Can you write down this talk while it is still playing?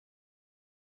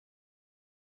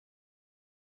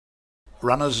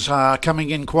Runners are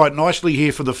coming in quite nicely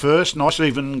here for the first. Nice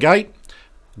even gate.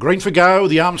 Green for go,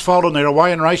 the arms fold and they're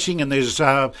away and racing, and there's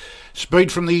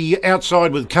speed from the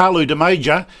outside with Carlu de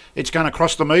Major. It's going to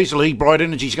cross them easily. Bright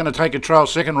Energy's going to take a trail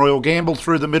second. Royal Gamble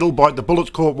through the middle. Bite the Bullets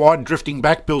caught wide, drifting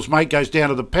back. Bill's Mate goes down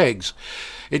to the pegs.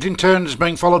 It in turn is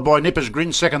being followed by Nipper's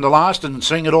Grin second to last, and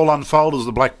seeing it all unfold is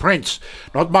the Black Prince.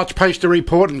 Not much pace to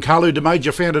report, and Carlu de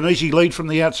Major found an easy lead from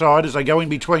the outside as they go in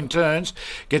between turns.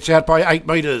 Gets out by 8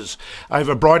 metres.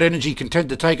 Over Bright Energy, content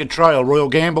to take a trail. Royal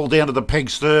Gamble down to the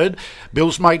pegs third.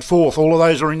 Bill's Mate fourth. All of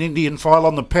those are in Indian file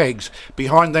on the pegs.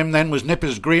 Behind them then was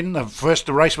Nipper's Grin. The first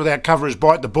to race without cover is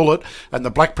Bite the Bullet, and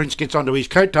the Black Prince gets onto his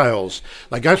coattails.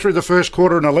 They go through the first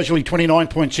quarter in a leisurely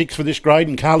 29.6 for this grade,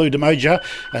 and Carlu de Major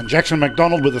and Jackson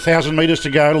McDonald with 1,000 metres to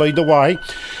go lead the way.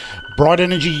 Bright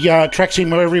Energy tracks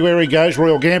him everywhere he goes.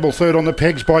 Royal Gamble third on the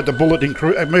pegs. Bite the Bullet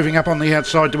moving up on the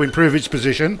outside to improve its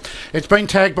position. It's been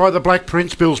tagged by the Black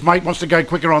Prince. Bill's Mate wants to go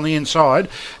quicker on the inside,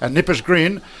 and Nipper's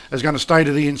Grin is going to stay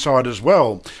to the inside as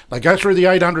well. They go through the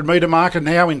 800 metre marker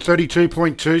now in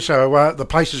 32.2, so the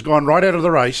pace has gone right out of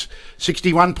the race.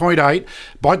 61.8.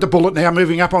 Bite the Bullet now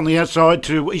moving up on the outside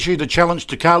to issue the challenge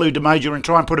to Carlu de Major and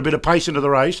try and put a bit of pace into the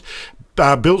race.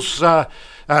 Bill's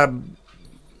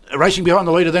racing behind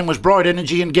the leader then was Bright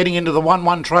Energy, and getting into the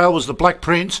 1-1 trail was the Black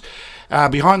Prince.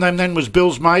 Behind them then was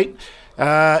Bill's Mate.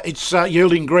 It's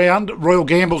yielding ground. Royal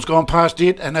Gamble's gone past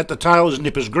it, and at the tail is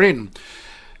Nipper's Grin.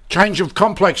 Change of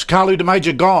complex. Carlu de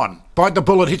Major gone. Bite the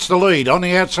Bullet hits the lead. On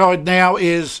the outside now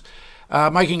is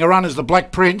making a run as the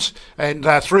Black Prince, and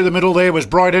through the middle there was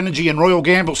Bright Energy and Royal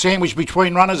Gamble sandwiched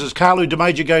between runners as Carlu de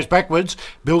Major goes backwards.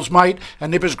 Bill's Mate and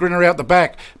Nipper's Grin are out the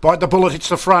back. Bite the Bullet hits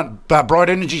the front. Bright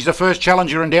Energy's the first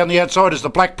challenger, and down the outside is the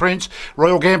Black Prince.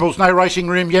 Royal Gamble's no racing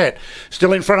room yet.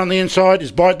 Still in front on the inside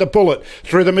is Bite the Bullet.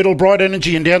 Through the middle, Bright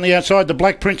Energy, and down the outside the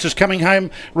Black Prince is coming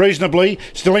home reasonably.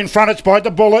 Still in front, it's Bite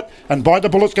the Bullet, and Bite the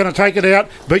Bullet's going to take it out.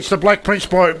 Beats the Black Prince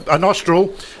by a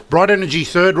nostril. Bright Energy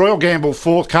third, Royal Gamble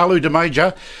fourth, Carlu de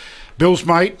Major, Bill's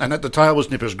Mate, and at the tail was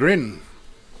Nipper's Grin.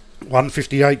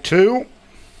 158.2.